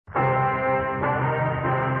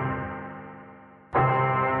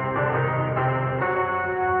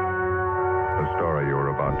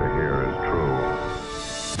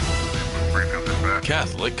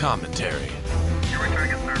Catholic commentary. You're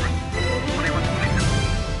returning at service.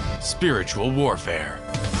 2122. Spiritual warfare.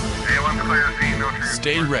 A1 clear, C, no transfer.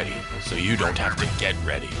 Stay ready so you don't have to get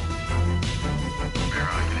ready.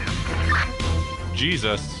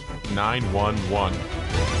 Jesus 911.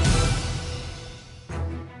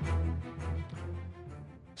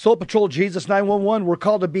 Soul Patrol, Jesus 911. We're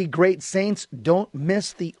called to be great saints. Don't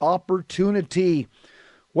miss the opportunity.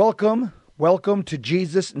 Welcome to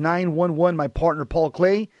Jesus 911. My partner, Paul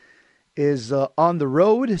Clay, is on the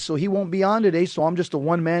road, so he won't be on today, so I'm just a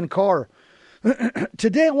one-man car.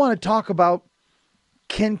 Today I want to talk about,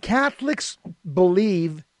 can Catholics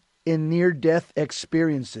believe in near-death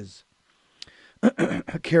experiences?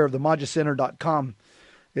 Care of the MagisCenter.com.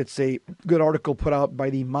 It's a good article put out by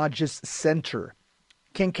the Magis Center.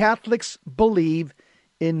 Can Catholics believe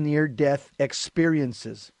in near-death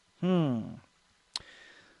experiences?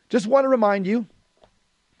 Just want to remind you,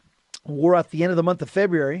 we're at the end of the month of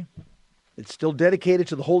February. It's still dedicated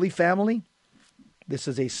to the Holy Family. This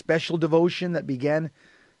is a special devotion that began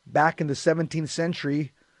back in the 17th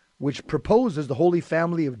century, which proposes the Holy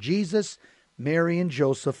Family of Jesus, Mary, and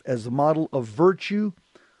Joseph as the model of virtue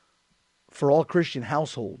for all Christian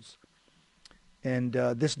households. And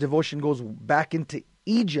this devotion goes back into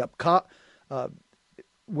Egypt.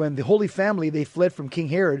 When the Holy Family, they fled from King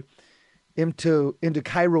Herod into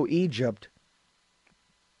Cairo, Egypt,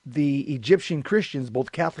 the Egyptian Christians,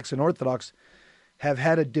 both Catholics and Orthodox, have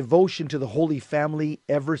had a devotion to the Holy Family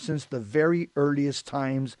ever since the very earliest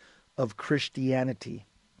times of Christianity.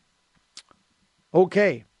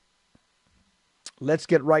 Okay, let's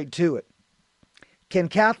get right to it. Can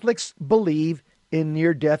Catholics believe in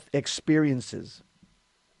near-death experiences?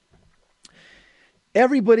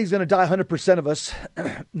 Everybody's going to die, 100% of us.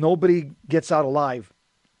 Nobody gets out alive.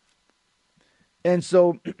 And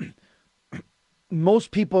so most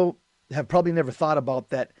people have probably never thought about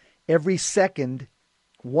that. Every second,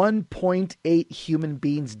 1.8 human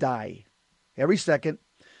beings die. Every second,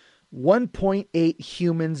 1.8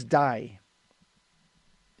 humans die.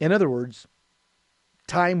 In other words,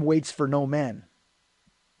 time waits for no man.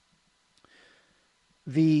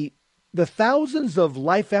 The thousands of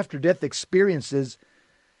life after death experiences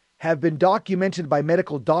have been documented by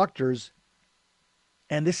medical doctors,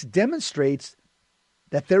 and this demonstrates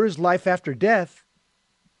that there is life after death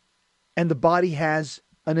and the body has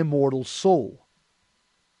an immortal soul.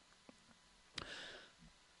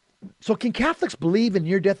 So can Catholics believe in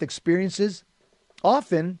near-death experiences?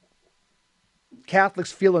 Often,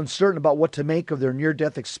 Catholics feel uncertain about what to make of their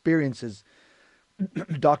near-death experiences.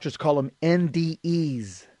 Doctors call them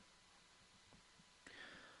NDEs.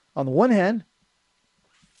 On the one hand,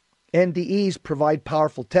 NDEs provide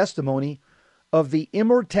powerful testimony of the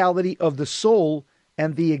immortality of the soul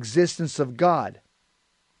and the existence of God.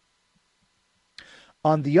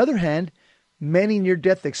 On the other hand, many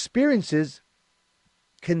near-death experiences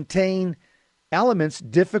contain elements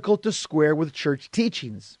difficult to square with church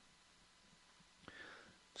teachings.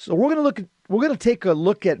 So we're going to take a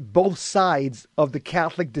look at both sides of the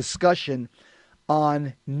Catholic discussion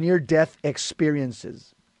on near-death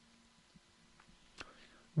experiences.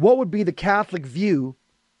 What would be the Catholic view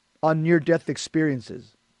on near-death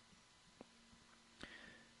experiences?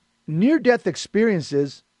 Near-death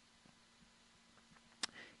experiences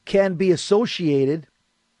can be associated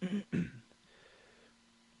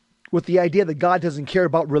with the idea that God doesn't care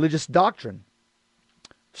about religious doctrine.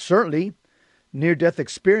 Certainly, near-death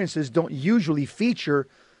experiences don't usually feature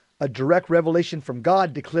a direct revelation from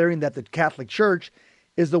God declaring that the Catholic Church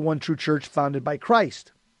is the one true church founded by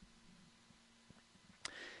Christ.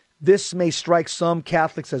 This may strike some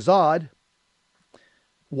Catholics as odd.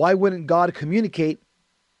 Why wouldn't God communicate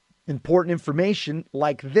important information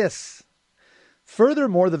like this?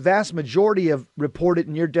 Furthermore, the vast majority of reported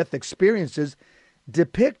near-death experiences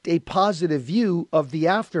depict a positive view of the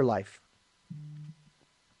afterlife.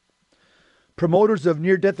 Promoters of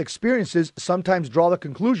near-death experiences sometimes draw the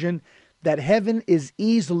conclusion that heaven is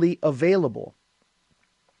easily available.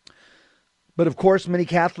 But of course, many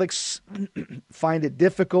Catholics find it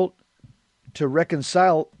difficult to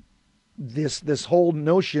reconcile this whole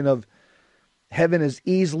notion of heaven is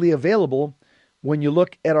easily available when you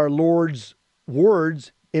look at our Lord's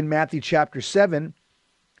words in Matthew chapter 7,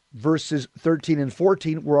 verses 13 and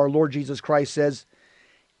 14, where our Lord Jesus Christ says,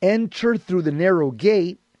 "Enter through the narrow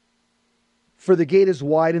gate, for the gate is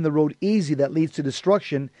wide and the road easy that leads to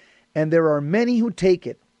destruction, and there are many who take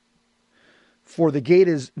it. For the gate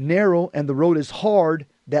is narrow and the road is hard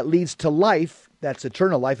that leads to life," that's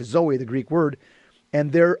eternal life, is Zoe, the Greek word,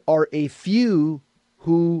 "and there are a few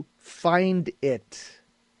who find it."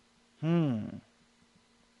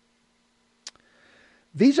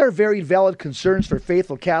 These are very valid concerns for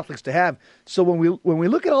faithful Catholics to have. So when we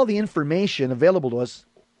look at all the information available to us,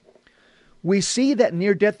 we see that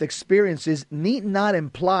near-death experiences need not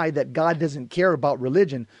imply that God doesn't care about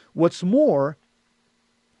religion. What's more,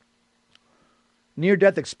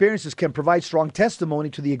 near-death experiences can provide strong testimony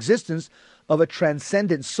to the existence of a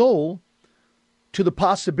transcendent soul, to the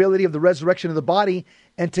possibility of the resurrection of the body,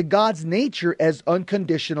 and to God's nature as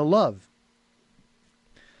unconditional love.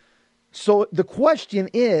 So the question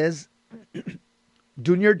is,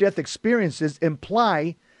 do near-death experiences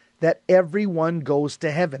imply that everyone goes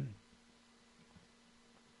to heaven?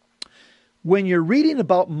 When you're reading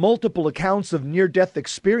about multiple accounts of near-death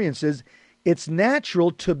experiences, it's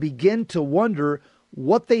natural to begin to wonder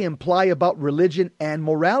what they imply about religion and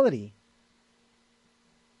morality.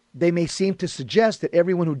 They may seem to suggest that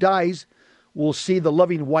everyone who dies will see the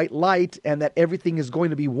loving white light and that everything is going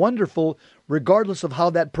to be wonderful regardless of how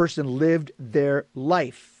that person lived their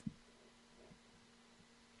life.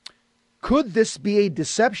 Could this be a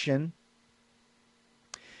deception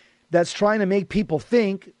that's trying to make people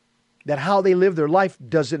think that how they live their life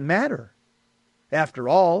doesn't matter? After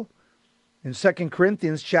all, in 2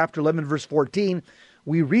 Corinthians chapter 11, verse 14,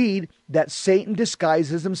 we read that Satan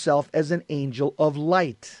disguises himself as an angel of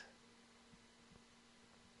light.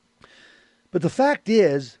 But the fact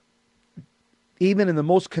is, even in the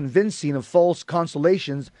most convincing of false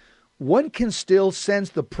consolations, one can still sense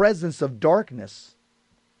the presence of darkness.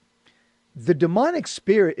 The demonic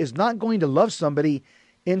spirit is not going to love somebody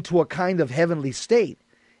into a kind of heavenly state.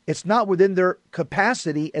 It's not within their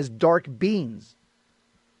capacity as dark beings.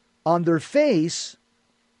 On their face,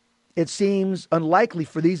 it seems unlikely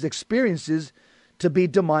for these experiences to be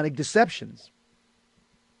demonic deceptions.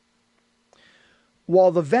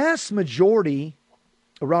 While the vast majority,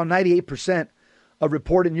 around 98%, of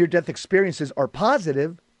reported near-death experiences are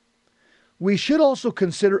positive, we should also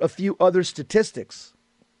consider a few other statistics.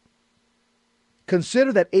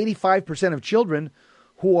 Consider that 85% of children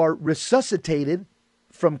who are resuscitated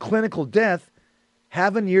from clinical death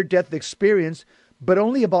have a near-death experience, but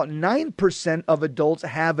only about 9% of adults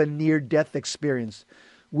have a near-death experience.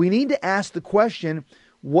 We need to ask the question,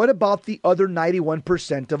 what about the other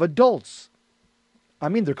 91% of adults? I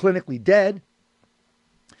mean, they're clinically dead.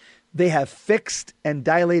 They have fixed and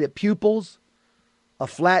dilated pupils, a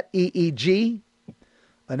flat EEG,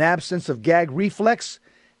 an absence of gag reflex,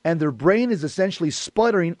 and their brain is essentially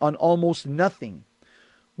sputtering on almost nothing.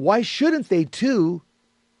 Why shouldn't they too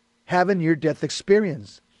have a near-death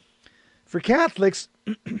experience? For Catholics,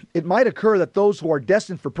 it might occur that those who are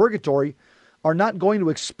destined for purgatory are not going to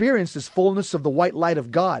experience this fullness of the white light of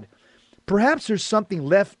God. Perhaps there's something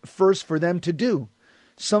left first for them to do,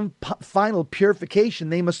 some final purification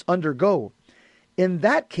they must undergo. In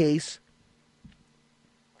that case,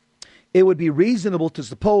 it would be reasonable to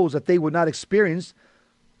suppose that they would not experience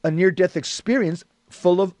a near-death experience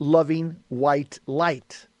full of loving white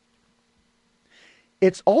light.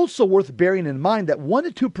 It's also worth bearing in mind that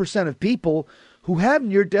 1 to 2% of people who have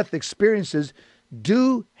near-death experiences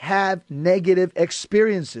do have negative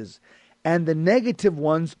experiences, and the negative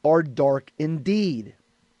ones are dark indeed.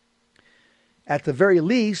 At the very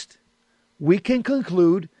least, we can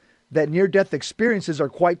conclude that near-death experiences are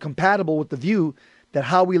quite compatible with the view that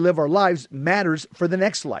how we live our lives matters for the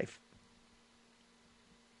next life.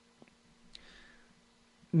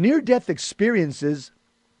 Near-death experiences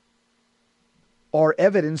are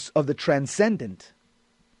evidence of the transcendent.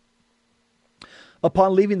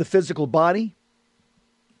 Upon leaving the physical body,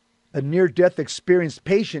 a near-death experienced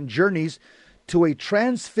patient journeys to a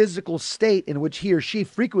transphysical state in which he or she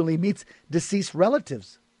frequently meets deceased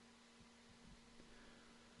relatives.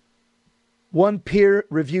 One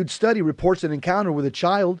peer-reviewed study reports an encounter with a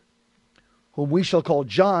child, whom we shall call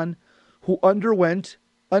John, who underwent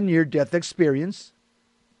a near-death experience.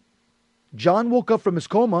 John woke up from his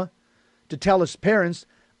coma to tell his parents,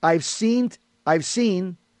 I've just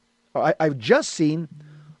seen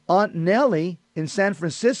Aunt Nellie in San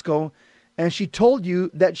Francisco, and she told you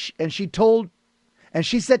that,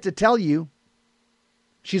 she said to tell you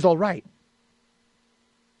she's all right.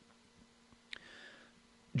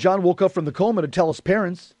 John woke up from the coma to tell his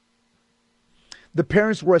parents. The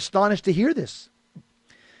parents were astonished to hear this.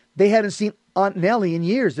 They hadn't seen Aunt Nellie in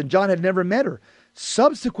years, and John had never met her.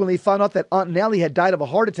 Subsequently found out that Aunt Nellie had died of a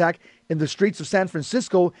heart attack in the streets of San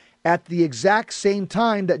Francisco at the exact same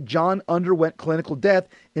time that John underwent clinical death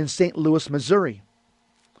in St. Louis, Missouri.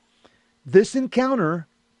 This encounter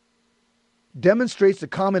demonstrates the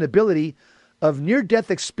common ability of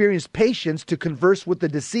near-death experienced patients to converse with the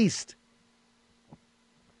deceased.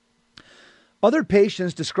 Other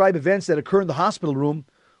patients describe events that occur in the hospital room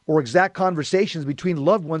or exact conversations between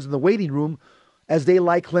loved ones in the waiting room as they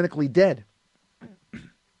lie clinically dead.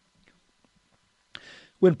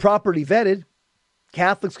 When properly vetted,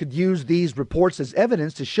 Catholics could use these reports as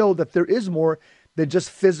evidence to show that there is more than just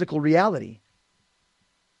physical reality.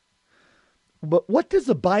 But what does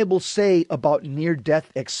the Bible say about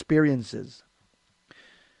near-death experiences?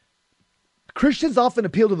 Christians often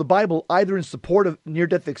appeal to the Bible either in support of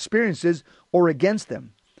near-death experiences or against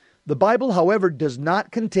them. The Bible, however, does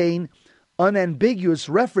not contain unambiguous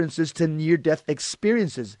references to near-death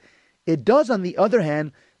experiences. It does, on the other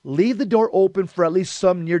hand, leave the door open for at least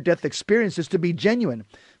some near-death experiences to be genuine.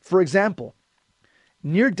 For example,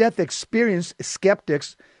 near-death experience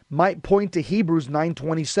skeptics might point to Hebrews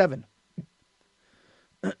 9:27,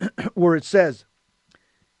 where it says,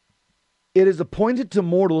 "It is appointed to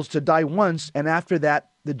mortals to die once, and after that,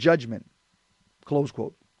 the judgment." Close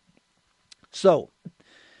quote. So,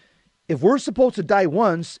 if we're supposed to die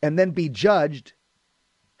once and then be judged,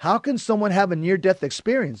 how can someone have a near-death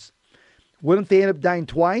experience? Wouldn't they end up dying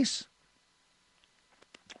twice?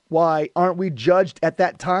 Why, aren't we judged at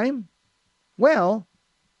that time? Well,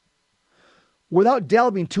 without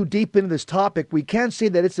delving too deep into this topic, we can say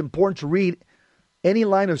that it's important to read any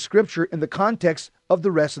line of Scripture in the context of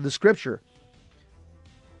the rest of the Scripture.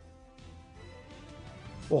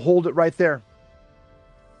 We'll hold it right there.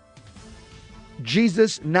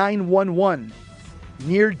 Jesus 9:11,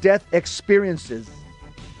 near-death experiences.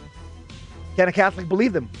 Can a Catholic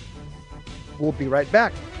believe them? We'll be right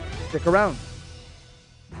back. Stick around.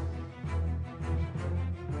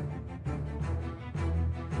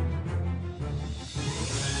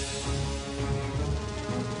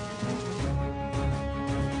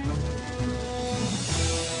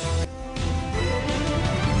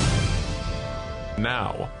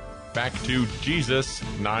 Now, back to Jesus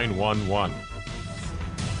 911.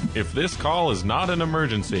 If this call is not an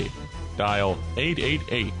emergency, dial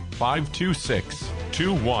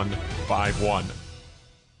 888-526-2151.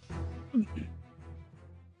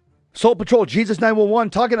 Soul Patrol, Jesus 911,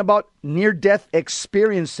 talking about near-death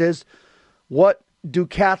experiences. What do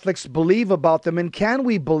Catholics believe about them, and can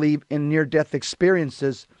we believe in near-death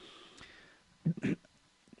experiences?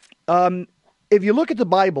 If you look at the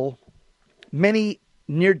Bible, many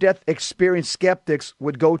near-death experience skeptics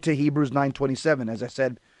would go to Hebrews 9:27, as I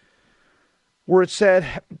said, where it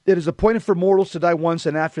said, "It is appointed for mortals to die once,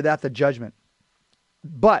 and after that the judgment."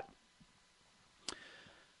 But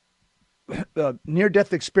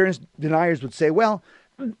near-death experience deniers would say, well,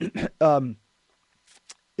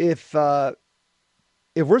 if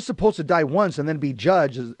we're supposed to die once and then be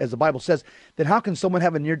judged, as the Bible says, then how can someone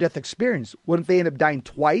have a near-death experience? Wouldn't they end up dying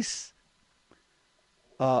twice?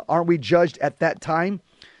 Aren't we judged at that time?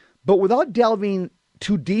 But without delving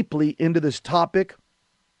too deeply into this topic,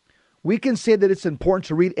 we can say that it's important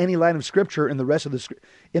to read any line of Scripture in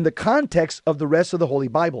the context of the rest of the Holy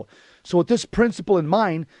Bible. So with this principle in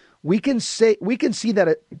mind, we can see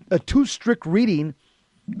that a too strict reading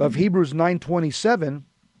of Hebrews 9:27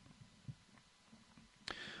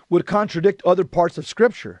 would contradict other parts of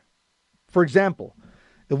Scripture. For example,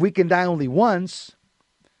 if we can die only once,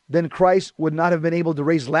 then Christ would not have been able to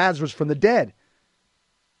raise Lazarus from the dead.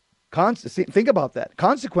 Think about that.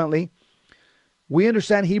 Consequently, we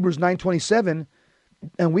understand Hebrews 9:27,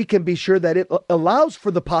 and we can be sure that it allows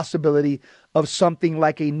for the possibility of something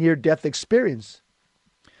like a near-death experience.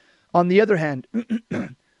 On the other hand,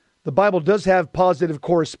 the Bible does have positive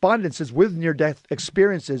correspondences with near-death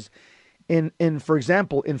experiences. For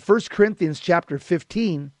example, in 1 Corinthians chapter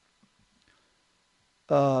 15,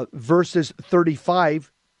 verses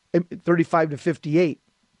 35 to 58,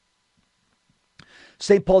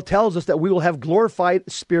 St. Paul tells us that we will have glorified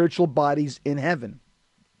spiritual bodies in heaven.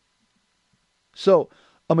 So,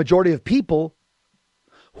 a majority of people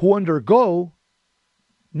who undergo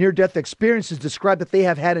near-death experiences describe that they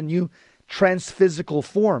have had a new transphysical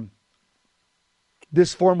form.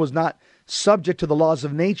 This form was not subject to the laws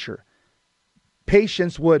of nature.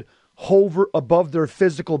 Patients would hover above their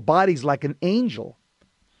physical bodies like an angel,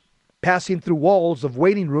 passing through walls of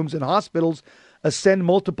waiting rooms in hospitals, ascend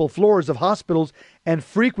multiple floors of hospitals, and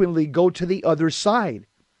frequently go to the other side.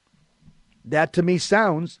 That to me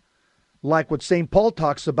sounds like what St. Paul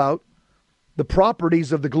talks about, the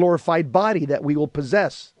properties of the glorified body that we will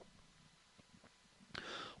possess,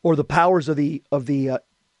 or the powers of the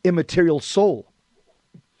immaterial soul.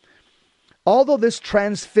 Although this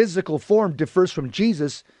transphysical form differs from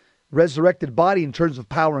Jesus' resurrected body in terms of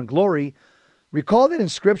power and glory, recall that in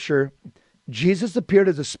Scripture, Jesus appeared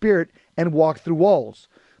as a spirit and walked through walls.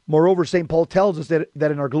 Moreover, St. Paul tells us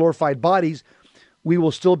that in our glorified bodies, we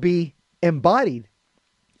will still be embodied,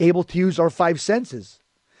 able to use our five senses.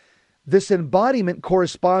 This embodiment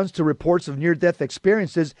corresponds to reports of near-death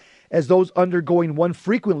experiences, as those undergoing one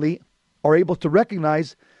frequently are able to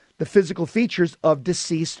recognize the physical features of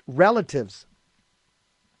deceased relatives.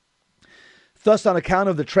 Thus, on account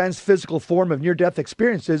of the transphysical form of near-death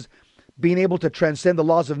experiences being able to transcend the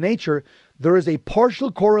laws of nature, there is a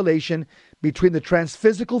partial correlation between the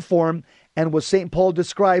transphysical form and what St. Paul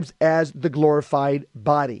describes as the glorified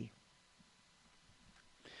body.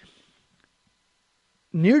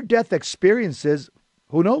 Near-death experiences,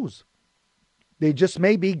 who knows? They just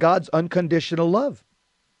may be God's unconditional love.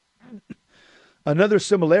 Another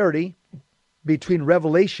similarity between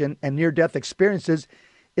revelation and near-death experiences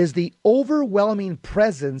is the overwhelming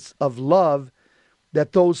presence of love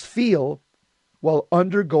that those feel while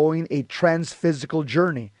undergoing a transphysical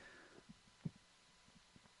journey.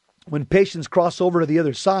 When patients cross over to the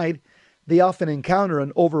other side, they often encounter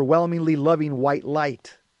an overwhelmingly loving white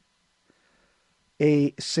light.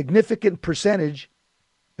 A significant percentage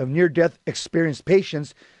of near-death experienced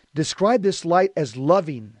patients describe this light as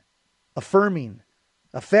loving, affirming,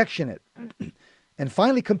 affectionate, and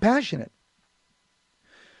finally compassionate.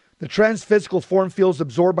 The transphysical form feels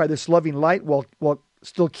absorbed by this loving light while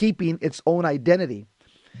still keeping its own identity.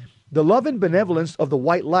 The love and benevolence of the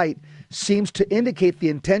white light seems to indicate the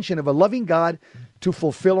intention of a loving God to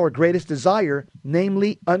fulfill our greatest desire,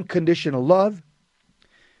 namely unconditional love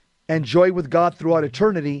and joy with God throughout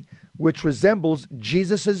eternity, which resembles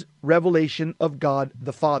Jesus' revelation of God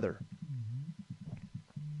the Father.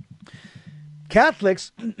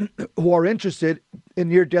 Catholics who are interested in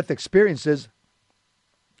near-death experiences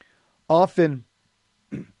often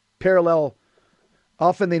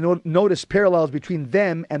they notice parallels between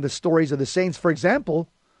them and the stories of the saints. For example,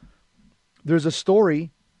 there's a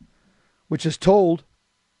story which is told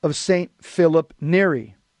of Saint Philip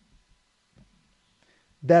Neri,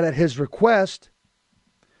 that at his request,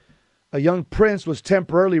 a young prince was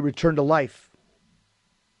temporarily returned to life.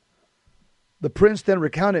 The prince then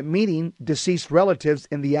recounted meeting deceased relatives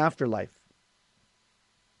in the afterlife.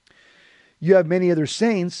 You have many other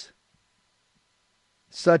saints,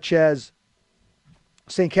 such as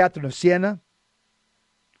St. Catherine of Siena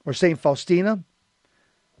or St. Faustina.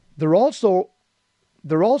 They're also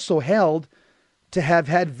held to have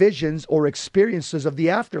had visions or experiences of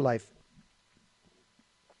the afterlife.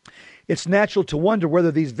 It's natural to wonder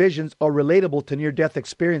whether these visions are relatable to near-death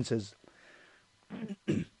experiences.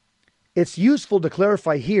 It's useful to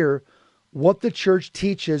clarify here what the Church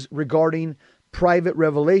teaches regarding private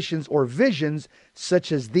revelations or visions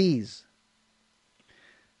such as these.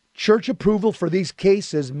 Church approval for these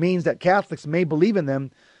cases means that Catholics may believe in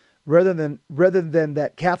them rather than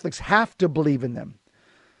that Catholics have to believe in them.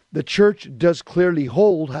 The Church does clearly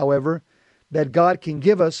hold, however, that God can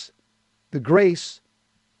give us the grace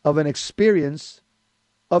of an experience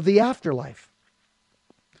of the afterlife.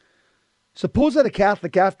 Suppose that a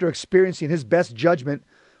Catholic, after experiencing his best judgment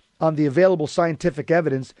on the available scientific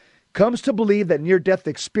evidence, comes to believe that near-death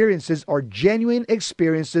experiences are genuine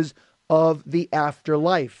experiences of the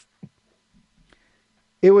afterlife.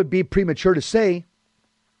 It would be premature to say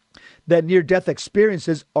that near-death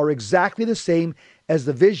experiences are exactly the same as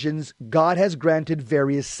the visions God has granted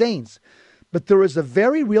various saints. But there is a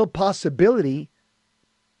very real possibility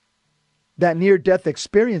that near-death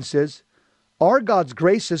experiences are God's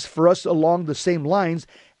graces for us along the same lines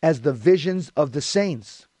as the visions of the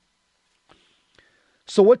saints.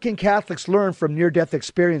 So what can Catholics learn from near-death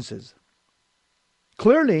experiences?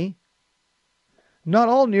 Clearly, not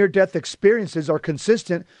all near-death experiences are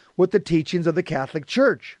consistent with the teachings of the Catholic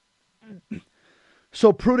Church.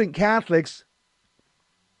 So prudent Catholics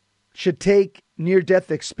should take near-death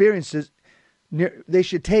experiences, they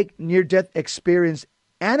should take near-death experience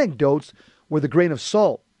anecdotes with a grain of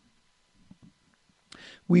salt.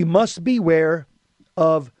 We must beware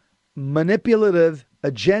of manipulative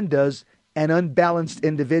agendas and unbalanced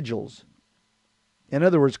individuals. In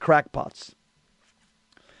other words, crackpots.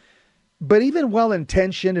 But even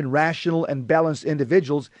well-intentioned and rational and balanced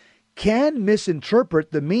individuals can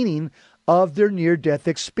misinterpret the meaning of their near-death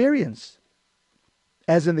experience,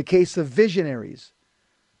 as in the case of visionaries,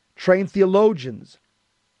 trained theologians,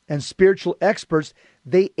 and spiritual experts.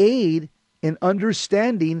 They aid in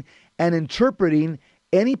understanding and interpreting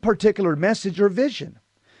any particular message or vision,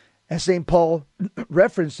 as St. Paul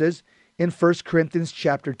references in 1 Corinthians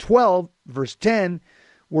chapter 12, verse 10,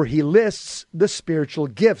 where he lists the spiritual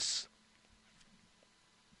gifts.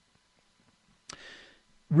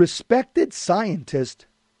 Respected scientists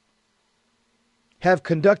have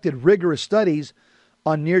conducted rigorous studies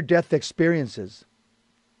on near-death experiences.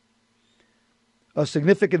 A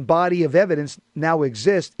significant body of evidence now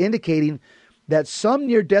exists indicating that some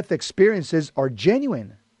near-death experiences are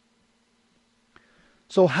genuine.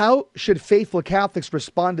 So how should faithful Catholics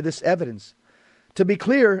respond to this evidence? To be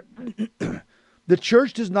clear, the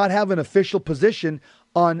Church does not have an official position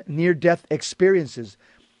on near-death experiences,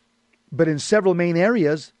 but in several main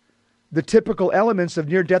areas, the typical elements of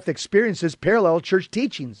near-death experiences parallel Church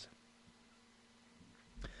teachings.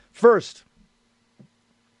 First,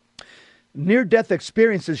 near-death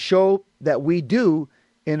experiences show that we do,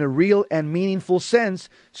 in a real and meaningful sense,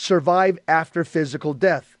 survive after physical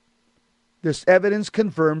death. This evidence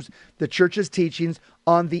confirms the Church's teachings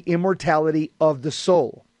on the immortality of the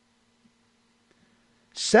soul.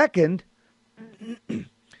 Second,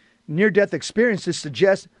 near-death experiences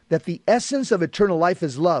suggest that the essence of eternal life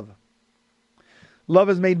is love. Love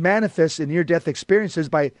is made manifest in near-death experiences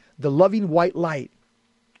by the loving white light,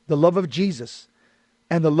 the love of Jesus,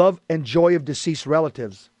 and the love and joy of deceased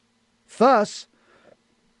relatives. Thus,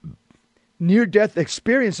 near-death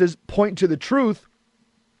experiences point to the truth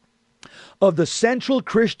of the central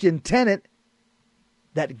Christian tenet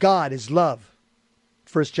that God is love.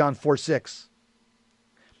 1 John 4:6.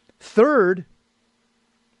 Third,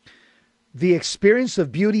 the experience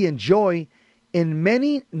of beauty and joy in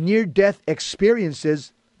many near-death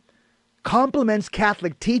experiences complements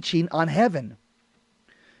Catholic teaching on heaven.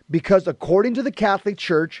 Because according to the Catholic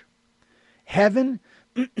Church, heaven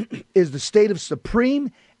is the state of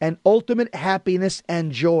supreme and ultimate happiness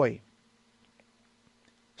and joy.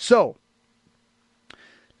 So,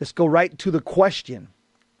 let's go right to the question.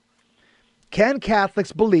 Can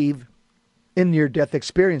Catholics believe in near-death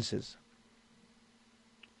experiences?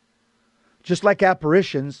 Just like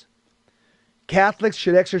apparitions, Catholics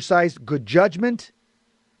should exercise good judgment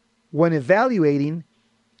when evaluating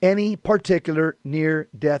any particular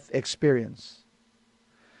near-death experience.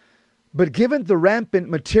 But given the rampant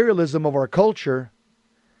materialism of our culture,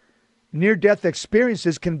 near-death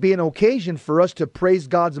experiences can be an occasion for us to praise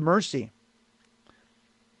God's mercy.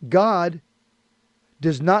 God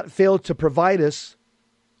does not fail to provide us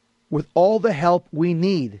with all the help we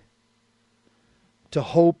need to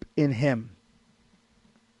hope in Him.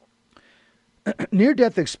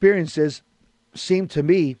 Near-death experiences seem to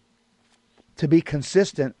me to be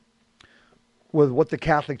consistent with what the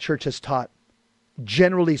Catholic Church has taught.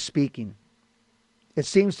 Generally speaking, it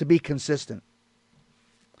seems to be consistent.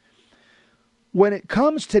 When it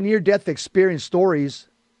comes to near-death experience stories,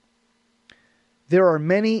 there are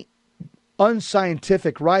many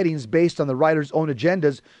unscientific writings based on the writer's own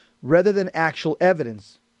agendas rather than actual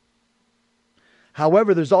evidence.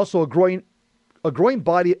 However, there's also a growing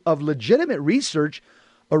body of legitimate research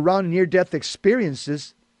around near-death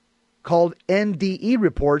experiences called NDE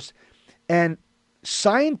reports, and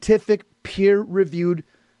scientific peer-reviewed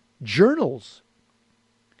journals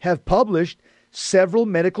have published several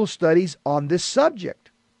medical studies on this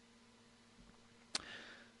subject.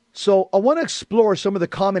 So I want to explore some of the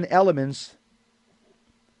common elements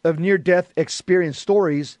of near-death experience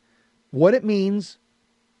stories, what it means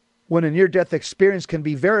when a near-death experience can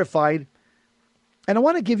be verified, and I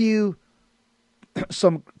want to give you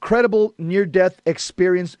some credible near-death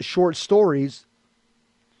experience short stories,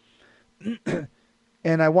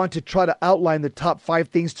 and I want to try to outline the top 5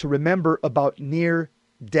 things to remember about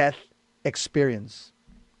near-death experience.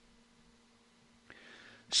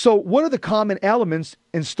 So, what are the common elements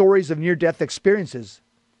in stories of near-death experiences?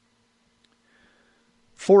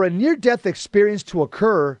 For a near-death experience to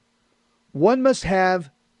occur, one must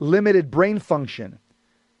have limited brain function,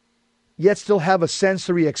 yet still have a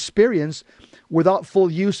sensory experience without full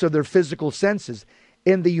use of their physical senses.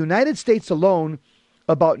 In the United States alone,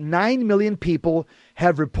 about 9 million people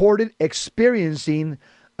have reported experiencing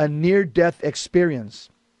a near-death experience.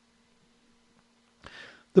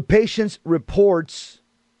 The patient's reports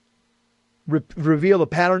reveal a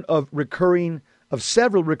pattern of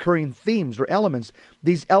several recurring themes or elements.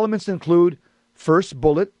 These elements include: first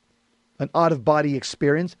bullet, an out-of-body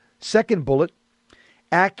experience; second bullet,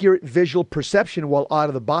 accurate visual perception while out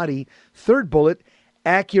of the body; third bullet,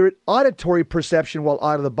 accurate auditory perception while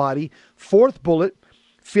out of the body; fourth bullet,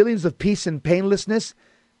 feelings of peace and painlessness;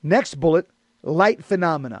 next bullet, light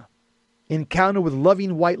phenomena, encounter with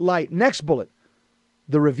loving white light; next bullet,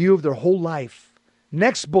 the review of their whole life;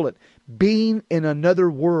 next bullet, being in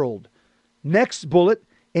another world; next bullet,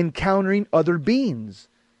 encountering other beings;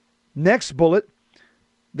 next bullet,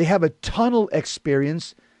 they have a tunnel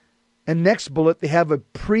experience; and next bullet, they have a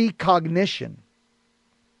precognition.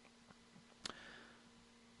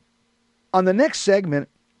 On the next segment,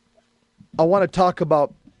 I want to talk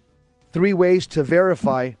about 3 ways to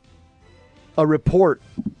verify a report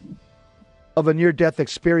of a near-death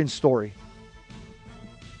experience story.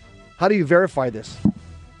 How do you verify this?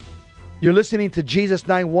 You're listening to Jesus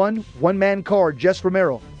 9-1, one-man card, Jess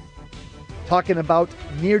Romero, talking about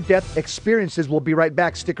near-death experiences. We'll be right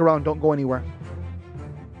back. Stick around. Don't go anywhere.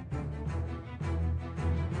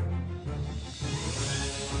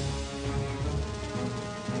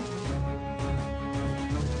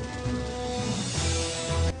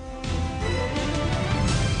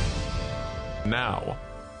 Now,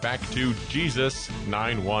 back to Jesus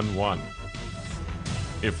 911.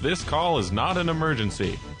 If this call is not an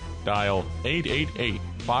emergency, dial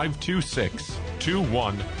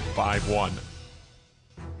 888-526-2151.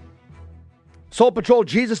 Soul Patrol,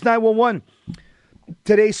 Jesus 911.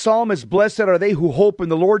 Today's psalm is, blessed are they who hope in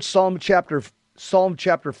the Lord. Psalm chapter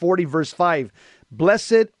 40, verse 5.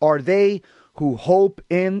 Blessed are they who hope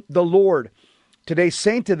in the Lord. Today's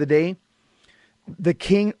saint of the day, the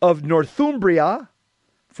king of Northumbria,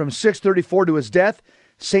 from 634 to his death.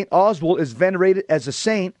 St. Oswald is venerated as a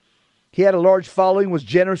saint. He had a large following, was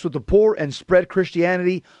generous with the poor, and spread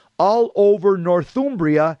Christianity all over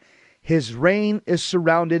Northumbria. His reign is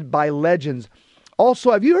surrounded by legends.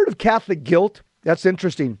 Also, have you heard of Catholic guilt? That's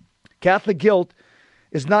interesting. Catholic guilt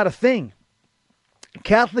is not a thing.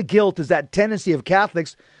 Catholic guilt is that tendency of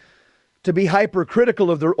Catholics to be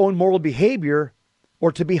hypercritical of their own moral behavior,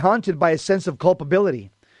 or to be haunted by a sense of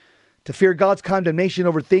culpability, to fear God's condemnation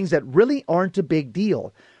over things that really aren't a big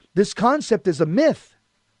deal. This concept is a myth.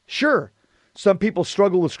 Sure, some people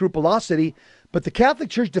struggle with scrupulosity, but the Catholic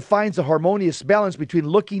Church defines a harmonious balance between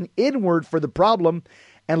looking inward for the problem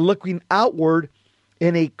and looking outward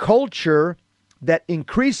in a culture that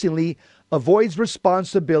increasingly avoids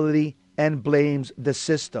responsibility and blames the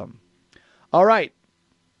system. All right,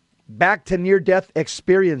 back to near-death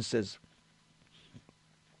experiences.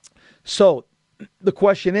 So, the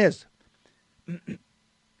question is,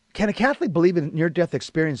 can a Catholic believe in near-death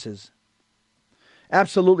experiences?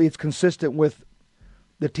 Absolutely, it's consistent with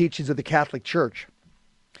the teachings of the Catholic Church.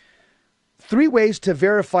 3 ways to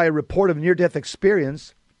verify a report of near-death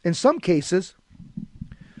experience. In some cases,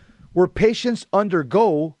 where patients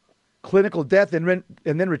undergo clinical death and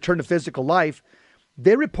then return to physical life,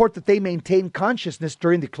 they report that they maintain consciousness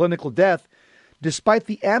during the clinical death despite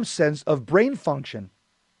the absence of brain function.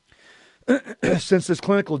 Since this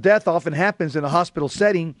clinical death often happens in a hospital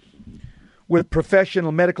setting with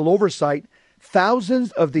professional medical oversight,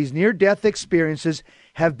 thousands of these near-death experiences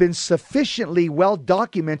have been sufficiently well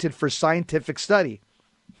documented for scientific study.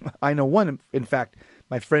 I know one, in fact,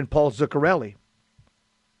 my friend Paul Zuccarelli,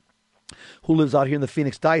 who lives out here in the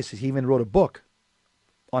Phoenix Diocese. He even wrote a book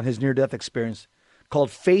on his near-death experience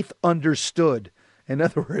called Faith Understood. In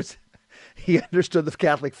other words, he understood the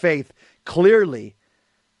Catholic faith clearly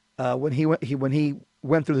when he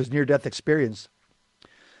went through this near-death experience.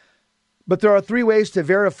 But there are 3 ways to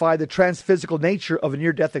verify the transphysical nature of a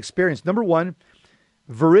near-death experience. Number 1,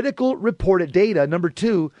 veridical reported data. Number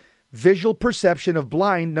 2, visual perception of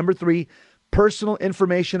blind. Number 3, personal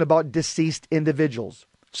information about deceased individuals.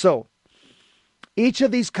 So, each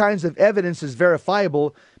of these kinds of evidence is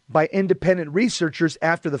verifiable by independent researchers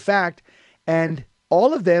after the fact, and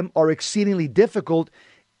all of them are exceedingly difficult,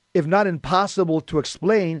 if not impossible, to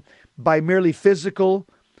explain by merely physical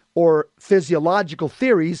or physiological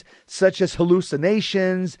theories such as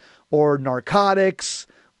hallucinations or narcotics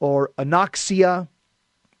or anoxia.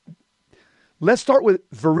 Let's start with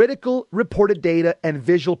veridical reported data and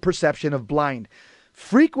visual perception of blind.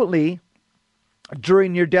 Frequently,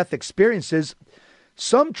 during near-death experiences,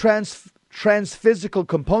 some transphysical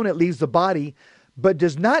component leaves the body but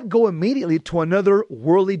does not go immediately to another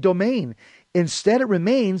worldly domain. Instead, it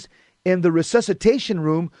remains in the resuscitation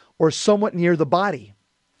room or somewhat near the body.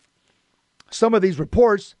 Some of these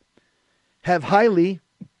reports have highly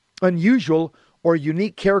unusual or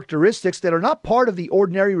unique characteristics that are not part of the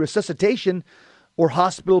ordinary resuscitation or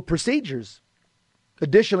hospital procedures.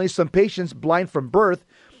 Additionally, some patients blind from birth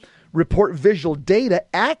report visual data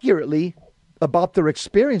accurately about their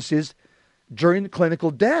experiences during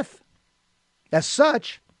clinical death. As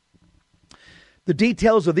such, the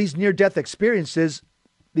details of these near-death experiences,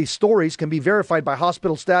 these stories, can be verified by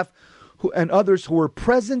hospital staff and others who were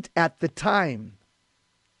present at the time.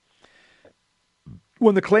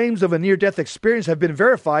 When the claims of a near-death experience have been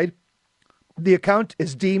verified, the account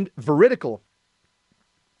is deemed veridical.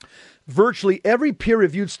 Virtually every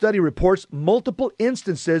peer-reviewed study reports multiple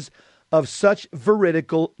instances of such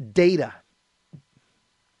veridical data.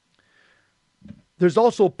 There's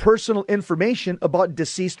also personal information about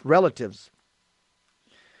deceased relatives.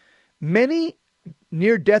 Many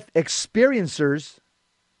near-death experiencers,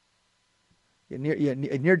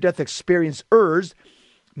 near-death experiencers,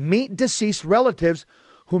 meet deceased relatives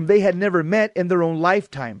whom they had never met in their own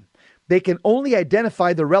lifetime. They can only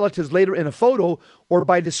identify the relatives later in a photo or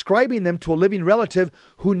by describing them to a living relative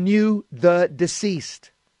who knew the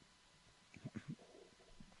deceased.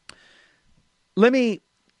 Let me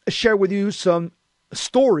share with you some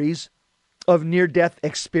stories of near-death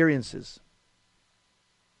experiences.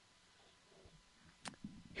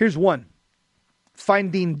 Here's one.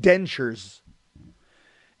 Finding dentures.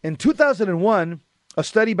 In 2001, a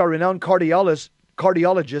study by renowned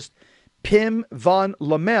cardiologist Pim van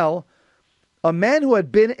Lommel, a man who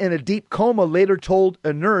had been in a deep coma, later told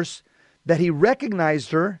a nurse that he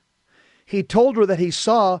recognized her. He told her that he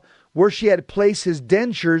saw where she had placed his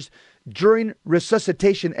dentures during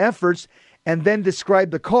resuscitation efforts and then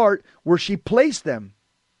described the cart where she placed them.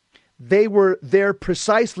 They were there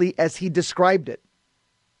precisely as he described it.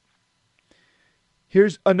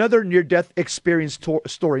 Here's another near-death experience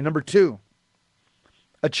story. Number 2,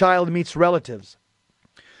 a child meets relatives.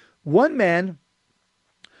 One man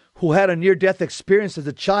who had a near-death experience as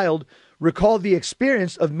a child recalled the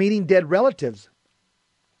experience of meeting dead relatives.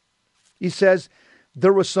 He says,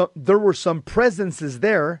 there were some presences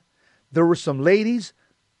there. There were some ladies.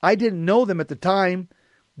 I didn't know them at the time.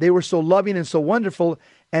 They were so loving and so wonderful,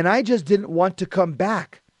 and I just didn't want to come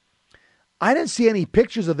back. I didn't see any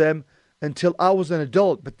pictures of them until I was an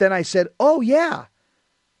adult. But then I said, oh yeah,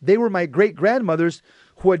 they were my great-grandmothers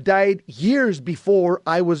who had died years before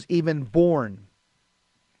I was even born.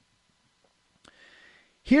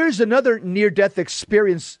 Here's another near-death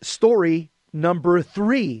experience story, number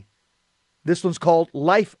 3. This one's called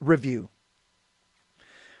Life Review.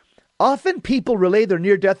 Often people relay their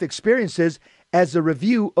near-death experiences as a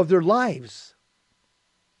review of their lives.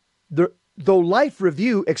 Though life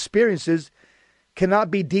review experiences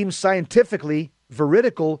cannot be deemed scientifically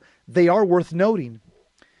veridical, they are worth noting.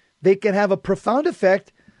 They can have a profound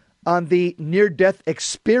effect on the near-death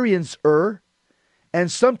experiencer and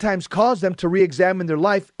sometimes cause them to re-examine their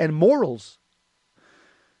life and morals.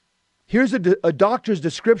 Here's a doctor's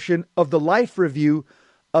description of the life review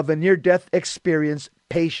of a near-death experience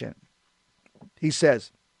patient. He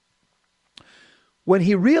says, when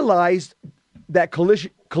he realized that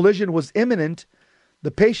collision was imminent,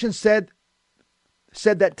 the patient said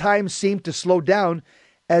that time seemed to slow down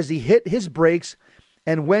as he hit his brakes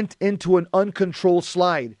and went into an uncontrolled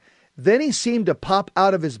slide. Then he seemed to pop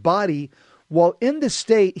out of his body. While in this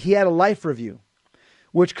state, he had a life review,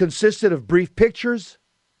 which consisted of brief pictures,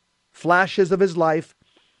 flashes of his life.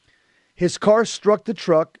 His car struck the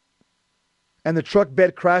truck, and the truck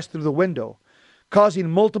bed crashed through the window, causing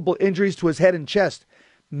multiple injuries to his head and chest.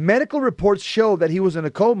 Medical reports show that he was in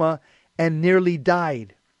a coma and nearly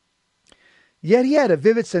died. Yet he had a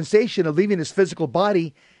vivid sensation of leaving his physical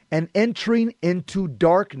body and entering into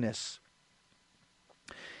darkness.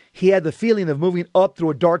 He had the feeling of moving up through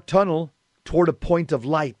a dark tunnel toward a point of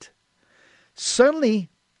light. Suddenly,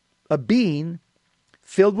 a being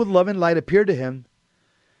filled with love and light appeared to him.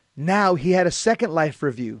 Now he had a second life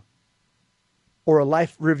review, or a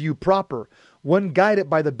life review proper, one guided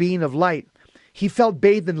by the being of light. He felt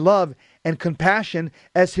bathed in love and compassion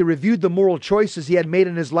as he reviewed the moral choices he had made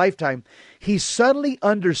in his lifetime. He suddenly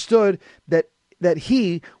understood that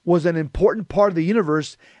he was an important part of the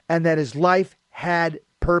universe and that his life had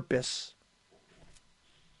purpose.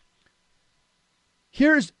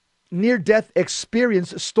 Here's near-death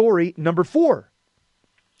experience story number 4.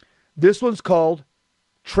 This one's called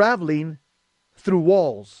Traveling Through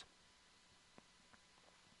Walls.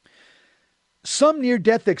 Some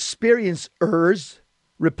near-death experiencers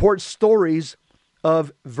report stories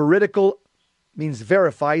of veridical, means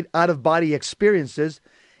verified, out-of-body experiences,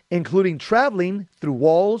 including traveling through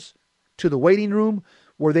walls to the waiting room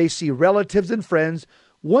where they see relatives and friends.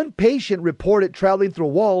 One patient reported traveling through a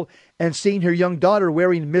wall and seeing her young daughter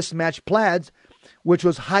wearing mismatched plaids, which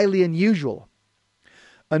was highly unusual.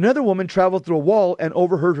 Another woman traveled through a wall and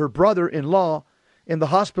overheard her brother-in-law in the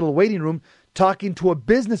hospital waiting room talking to a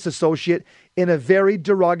business associate in a very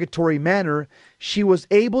derogatory manner. She was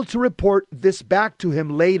able to report this back to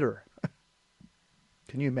him later.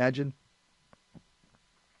 Can you imagine?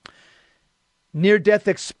 Near-death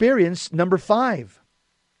experience number 5.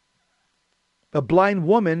 A blind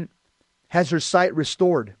woman has her sight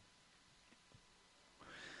restored.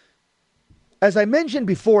 As I mentioned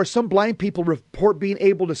before, some blind people report being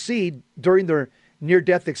able to see during their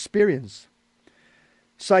near-death experience.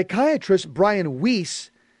 Psychiatrist Brian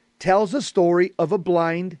Weiss tells the story of a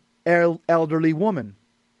blind elderly woman.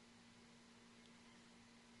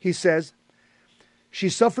 He says, she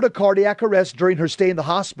suffered a cardiac arrest during her stay in the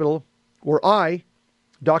hospital, where I,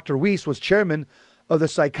 Dr. Weiss, was chairman of the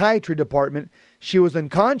psychiatry department. She was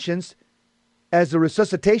unconscious as the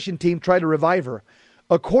resuscitation team tried to revive her.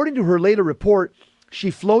 According to her later report,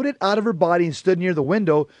 she floated out of her body and stood near the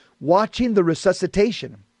window watching the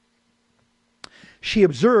resuscitation. She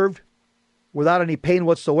observed, without any pain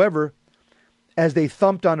whatsoever, as they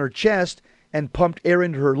thumped on her chest and pumped air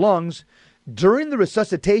into her lungs. During the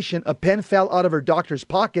resuscitation, a pen fell out of her doctor's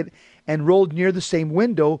pocket and rolled near the same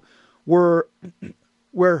window where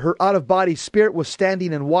her out-of-body spirit was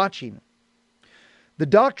standing and watching. The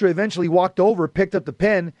doctor eventually walked over, picked up the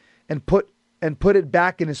pen, and put it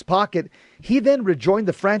back in his pocket. He then rejoined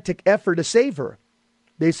the frantic effort to save her.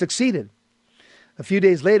 They succeeded. A few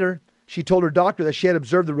days later, she told her doctor that she had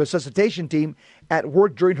observed the resuscitation team at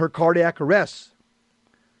work during her cardiac arrest.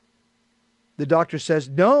 The doctor says,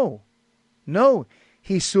 No,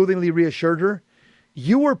 he soothingly reassured her.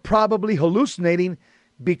 You were probably hallucinating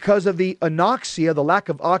because of the anoxia, the lack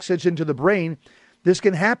of oxygen to the brain. This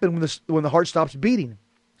can happen when the heart stops beating.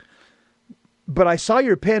 But I saw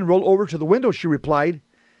your pen roll over to the window, she replied.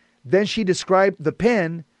 Then she described the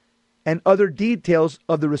pen and other details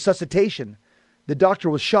of the resuscitation. The doctor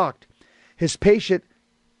was shocked. His patient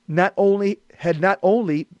had not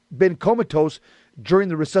only been comatose during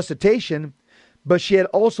the resuscitation, but she had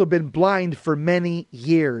also been blind for many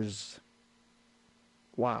years.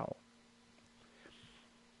 Wow.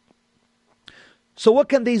 So what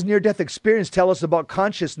can these near-death experiences tell us about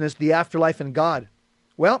consciousness, the afterlife, and God?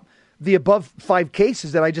 Well, the above 5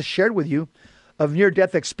 cases that I just shared with you of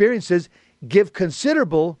near-death experiences give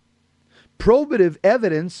considerable probative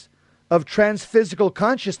evidence of transphysical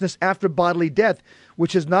consciousness after bodily death,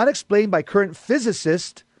 which is not explained by current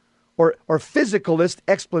physicist or physicalist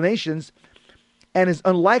explanations and is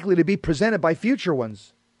unlikely to be presented by future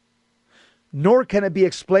ones. Nor can it be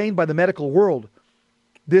explained by the medical world.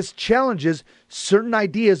 This challenges certain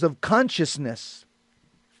ideas of consciousness.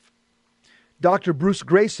 Dr. Bruce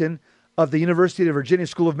Grayson of the University of Virginia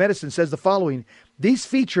School of Medicine says the following: these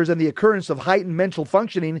features and the occurrence of heightened mental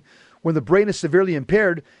functioning when the brain is severely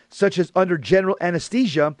impaired, such as under general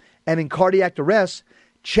anesthesia and in cardiac arrest,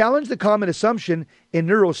 challenge the common assumption in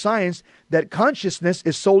neuroscience that consciousness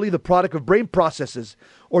is solely the product of brain processes,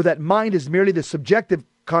 or that mind is merely the subjective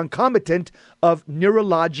concomitant of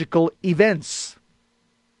neurological events.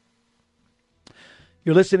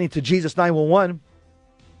 You're listening to Jesus 911.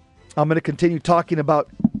 I'm going to continue talking about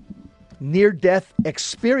near-death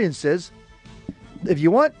experiences. If you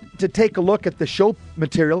want to take a look at the show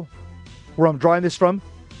material, where I'm drawing this from,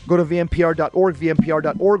 go to vmpr.org,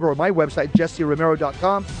 vmpr.org, or my website,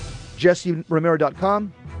 jesseromero.com,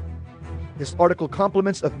 jesseromero.com. This article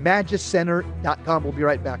compliments of magicenter.com. We'll be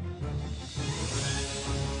right back.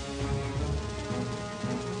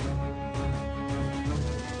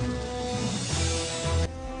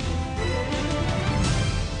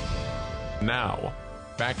 Now,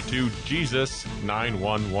 back to Jesus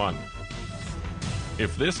 911.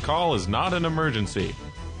 If this call is not an emergency,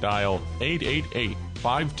 dial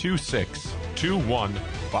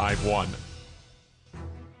 888-526-2151.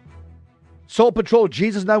 Soul Patrol,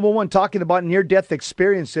 Jesus 911, talking about near-death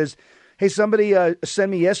experiences. Hey, somebody sent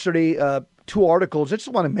me yesterday 2 articles. I just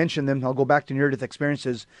want to mention them. I'll go back to near-death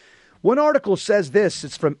experiences. One article says this.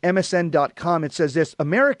 It's from MSN.com. It says this: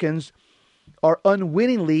 Americans are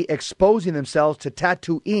unwittingly exposing themselves to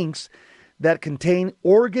tattoo inks that contain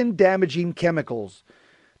organ-damaging chemicals.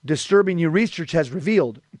 Disturbing new research has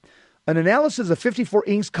revealed. An analysis of 54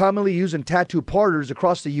 inks commonly used in tattoo parlors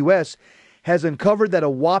across the U.S. has uncovered that a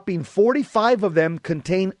whopping 45 of them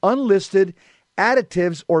contain unlisted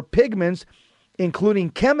additives or pigments, including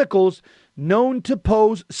chemicals known to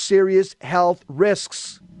pose serious health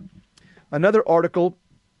risks. Another article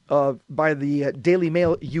by the Daily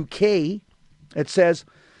Mail UK, it says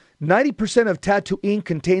 90% of tattoo ink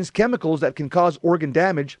contains chemicals that can cause organ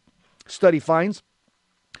damage. Study finds,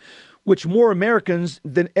 which more Americans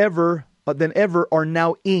than ever are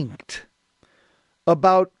now inked.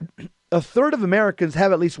 About a third of Americans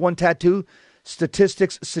have at least one tattoo,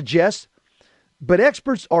 statistics suggest, but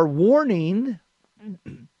experts are warning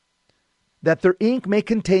that their ink may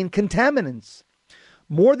contain contaminants.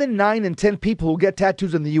 More than 9 in 10 people who get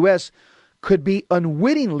tattoos in the U.S. could be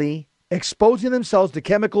unwittingly exposing themselves to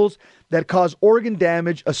chemicals that cause organ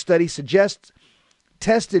damage, a study suggests.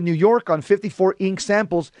 Tests in New York on 54 ink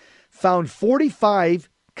samples found 45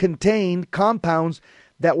 contained compounds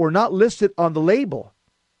that were not listed on the label.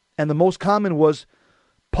 And the most common was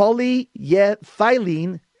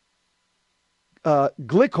polyethylene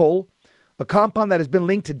glycol, a compound that has been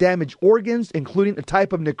linked to damaged organs, including a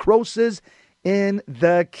type of necrosis in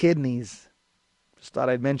the kidneys. Just thought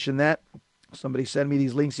I'd mention that. Somebody sent me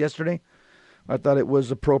these links yesterday. I thought it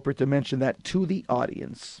was appropriate to mention that to the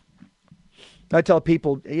audience. I tell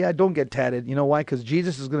people, yeah, don't get tatted. You know why? Because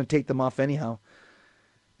Jesus is going to take them off anyhow.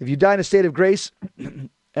 If you die in a state of grace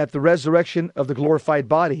at the resurrection of the glorified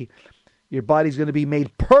body, your body's going to be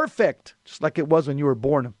made perfect, just like it was when you were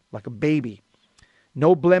born, like a baby.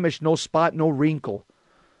 No blemish, no spot, no wrinkle.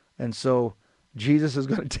 And so Jesus is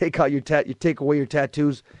going to take out take away your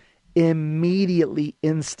tattoos immediately,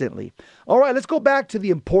 instantly. All right, let's go back to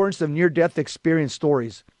the importance of near-death experience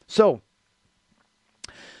stories. So,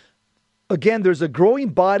 again, there's a growing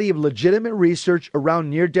body of legitimate research around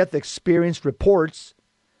near-death experience reports,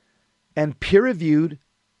 and peer-reviewed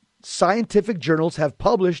scientific journals have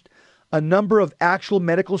published a number of actual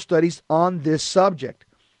medical studies on this subject.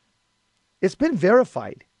 It's been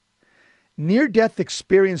verified. Near-death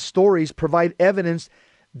experience stories provide evidence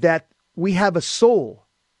that we have a soul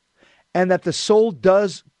and that the soul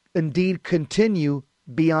does indeed continue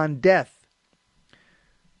beyond death.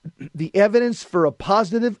 The evidence for a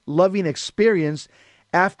positive, loving experience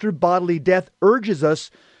after bodily death urges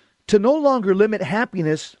us to no longer limit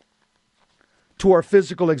happiness to our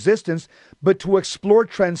physical existence, but to explore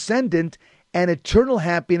transcendent and eternal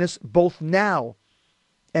happiness both now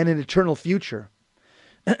and in eternal future.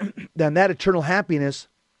 Then that eternal happiness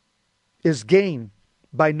is gained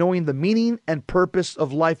by knowing the meaning and purpose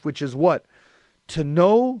of life, which is what? To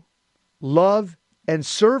know, love, and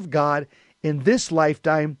serve God in this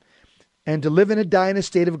lifetime, and to live and die in a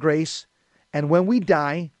state of grace, and when we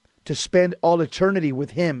die, to spend all eternity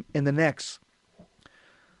with Him in the next.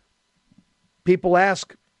 People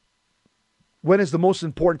ask, when is the most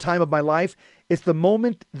important time of my life? It's the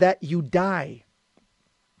moment that you die.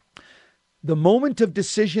 The moment of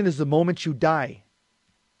decision is the moment you die.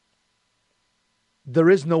 There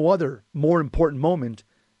is no other more important moment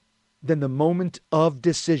than the moment of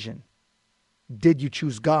decision. Did you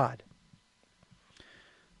choose God?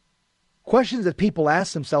 Questions that people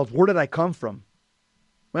ask themselves, where did I come from?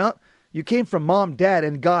 Well, you came from mom, dad,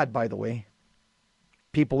 and God, by the way.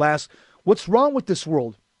 People ask, what's wrong with this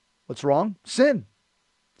world? What's wrong? Sin.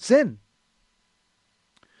 Sin.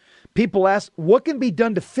 People ask, what can be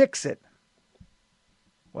done to fix it?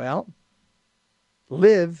 Well,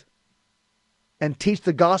 live and teach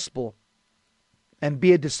the gospel and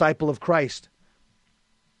be a disciple of Christ.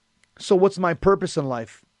 So what's my purpose in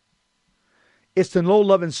life? It's to know,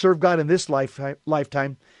 love, and serve God in this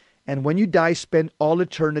lifetime. And when you die, spend all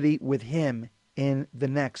eternity with Him in the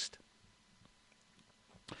next.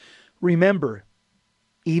 Remember,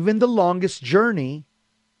 even the longest journey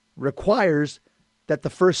requires that the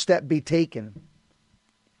first step be taken.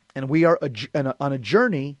 And we are on a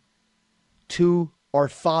journey to our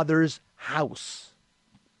Father's house.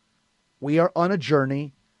 We are on a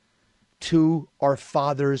journey to our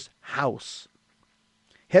Father's house.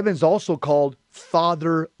 Heaven's also called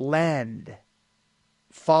Fatherland.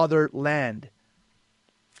 Fatherland.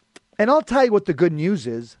 And I'll tell you what the good news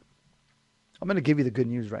is. I'm going to give you the good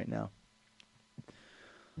news right now.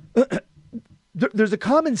 There's a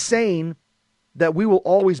common saying that we will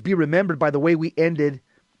always be remembered by the way we ended.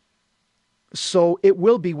 So it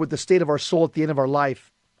will be with the state of our soul at the end of our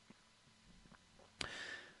life.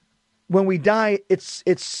 When we die,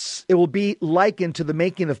 it will be likened to the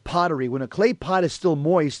making of pottery. When a clay pot is still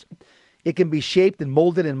moist, it can be shaped and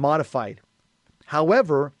molded and modified.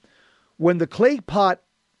 However, when the clay pot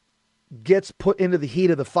gets put into the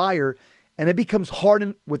heat of the fire and it becomes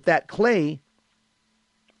hardened with that clay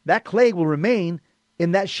will remain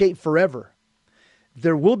in that shape forever.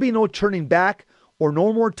 There will be no turning back or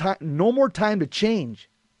no more time to change.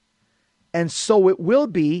 And so it will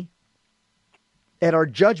be at our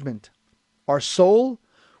judgment. Our soul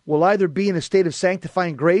will either be in a state of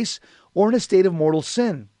sanctifying grace or in a state of mortal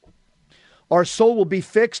sin. Our soul will be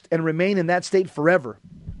fixed and remain in that state forever.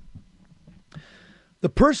 The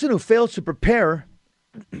person who fails to prepare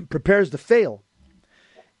prepares to fail.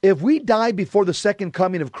 If we die before the second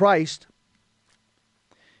coming of Christ,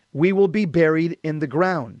 we will be buried in the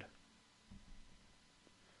ground.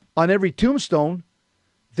 On every tombstone,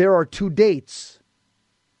 there are 2 dates.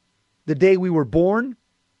 The day we were born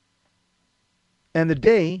and the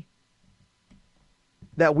day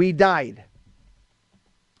that we died.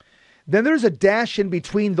 Then there's a dash in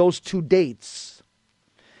between those 2 dates.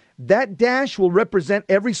 That dash will represent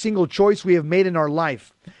every single choice we have made in our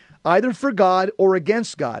life, either for God or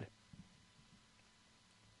against God.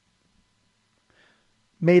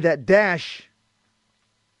 May that dash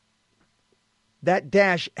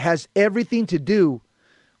has everything to do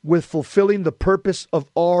with fulfilling the purpose of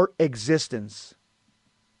our existence,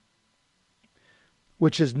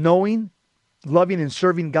 which is knowing, loving, and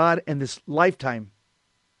serving God in this lifetime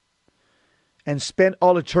and spend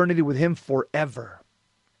all eternity with Him forever.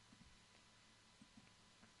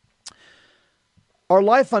 Our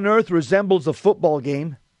life on earth resembles a football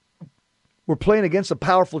game. We're playing against a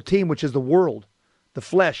powerful team, which is the world, the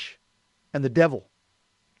flesh, and the devil.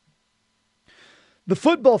 The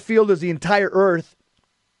football field is the entire earth.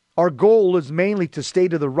 Our goal is mainly to stay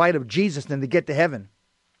to the right of Jesus and to get to heaven.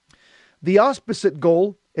 The opposite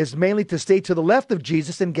goal is mainly to stay to the left of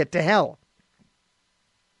Jesus and get to hell.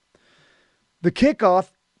 The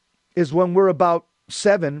kickoff is when we're about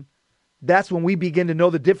 7. That's when we begin to know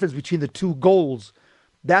the difference between the two goals.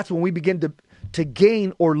 That's when we begin to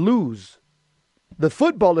gain or lose. The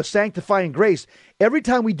football is sanctifying grace. Every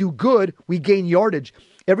time we do good, we gain yardage.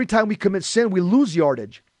 Every time we commit sin, we lose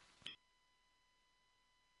yardage.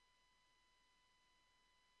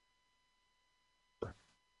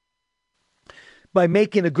 By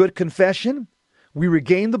making a good confession, we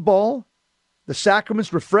regain the ball. The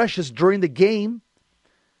sacraments refresh us during the game.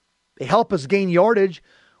 They help us gain yardage.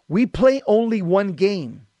 We play only one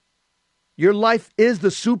game. Your life is the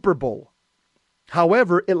Super Bowl.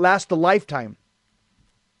 However, it lasts a lifetime.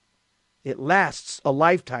 It lasts a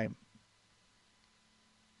lifetime.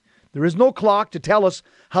 There is no clock to tell us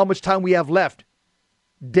how much time we have left.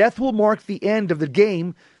 Death will mark the end of the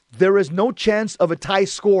game. There is no chance of a tie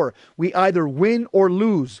score. We either win or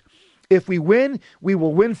lose. If we win, we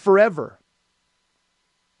will win forever.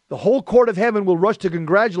 The whole court of heaven will rush to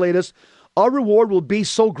congratulate us. Our reward will be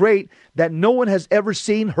so great that no one has ever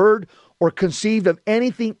seen, heard, or conceived of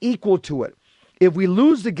anything equal to it. If we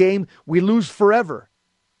lose the game, we lose forever.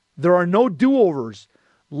 There are no do-overs.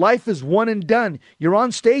 Life is one and done. You're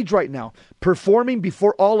on stage right now, performing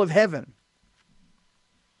before all of heaven.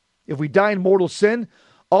 If we die in mortal sin,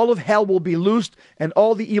 all of hell will be loosed, and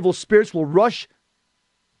all the evil spirits will rush.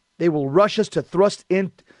 They will rush us to thrust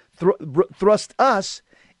us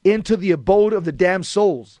into the abode of the damned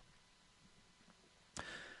souls.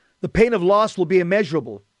 The pain of loss will be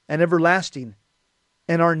immeasurable and everlasting,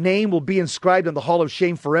 and our name will be inscribed in the hall of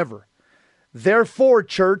shame forever. Therefore,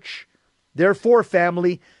 church, therefore,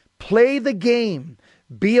 family, play the game.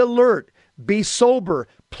 Be alert. Be sober.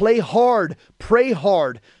 Play hard. Pray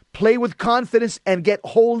hard. Play with confidence and get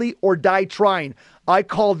holy or die trying. I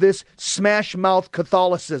call this smash mouth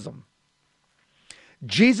Catholicism.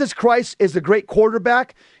 Jesus Christ is the great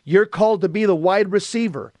quarterback. You're called to be the wide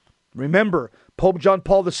receiver. Remember, Pope John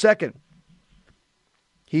Paul II,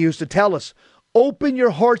 he used to tell us, open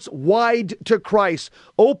your hearts wide to Christ.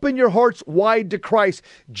 Open your hearts wide to Christ.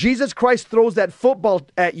 Jesus Christ throws that football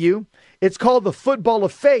at you. It's called the football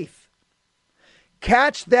of faith.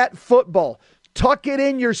 Catch that football. Tuck it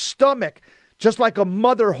in your stomach, just like a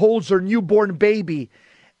mother holds her newborn baby.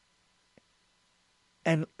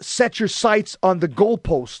 And set your sights on the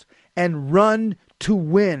goalpost and run to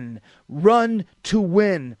win. Run to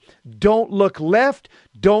win. Don't look left.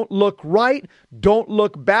 Don't look right. Don't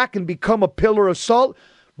look back and become a pillar of salt.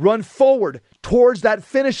 Run forward towards that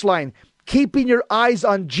finish line, keeping your eyes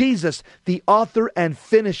on Jesus, the author and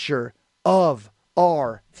finisher of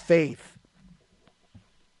our faith.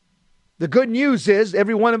 The good news is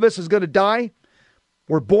every one of us is going to die.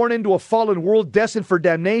 We're born into a fallen world destined for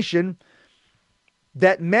damnation.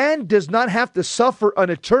 That man does not have to suffer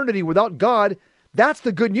an eternity without God. That's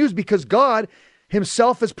the good news, because God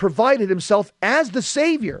himself has provided himself as the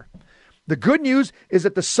Savior. The good news is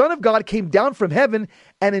that the Son of God came down from heaven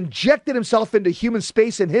and injected himself into human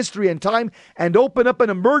space and history and time and opened up an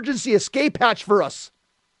emergency escape hatch for us.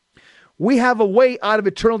 We have a way out of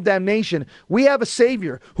eternal damnation. We have a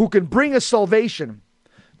Savior who can bring us salvation.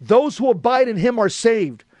 Those who abide in him are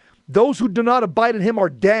saved. Those who do not abide in him are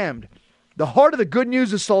damned. The heart of the good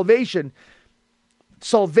news is salvation.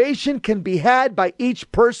 Salvation can be had by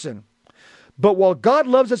each person. But while God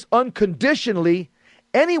loves us unconditionally,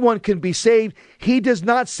 anyone can be saved. He does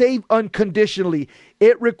not save unconditionally.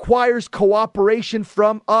 It requires cooperation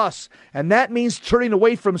from us. And that means turning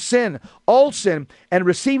away from sin, all sin, and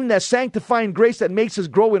receiving that sanctifying grace that makes us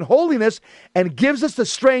grow in holiness and gives us the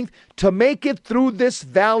strength to make it through this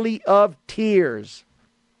valley of tears.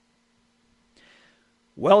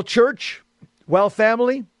 Well, church, well,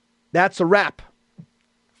 family, that's a wrap.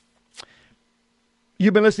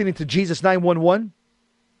 You've been listening to Jesus 911.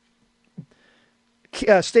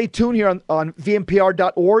 Stay tuned here on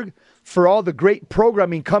vmpr.org for all the great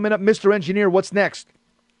programming coming up. Mr. Engineer, what's next?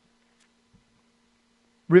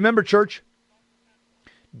 Remember, church,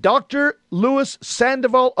 Dr. Louis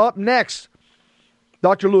Sandoval up next.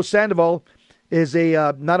 Dr. Louis Sandoval is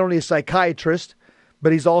not only a psychiatrist,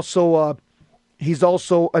 but he's also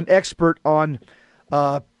an expert on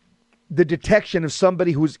the detection of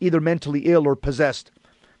somebody who's either mentally ill or possessed.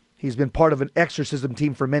 He's been part of an exorcism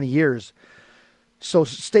team for many years. So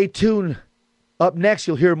stay tuned Up next,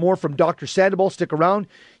 you'll hear more from Dr. Sandoval. Stick around.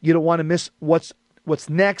 You don't want to miss what's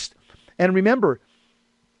next. And remember,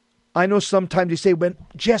 I know sometimes you say,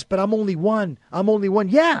 Jess, but I'm only one. I'm only one.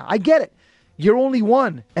 Yeah, I get it. You're only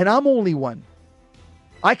one, and I'm only one.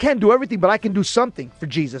 I can't do everything, but I can do something for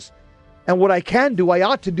Jesus. And what I can do, I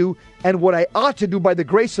ought to do. And what I ought to do by the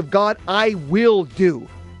grace of God, I will do.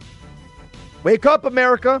 Wake up,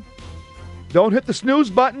 America. Don't hit the snooze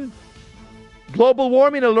button. Global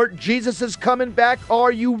warming alert. Jesus is coming back.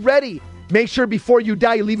 Are you ready? Make sure before you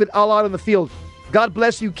die, you leave it all out on the field. God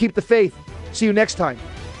bless you. Keep the faith. See you next time.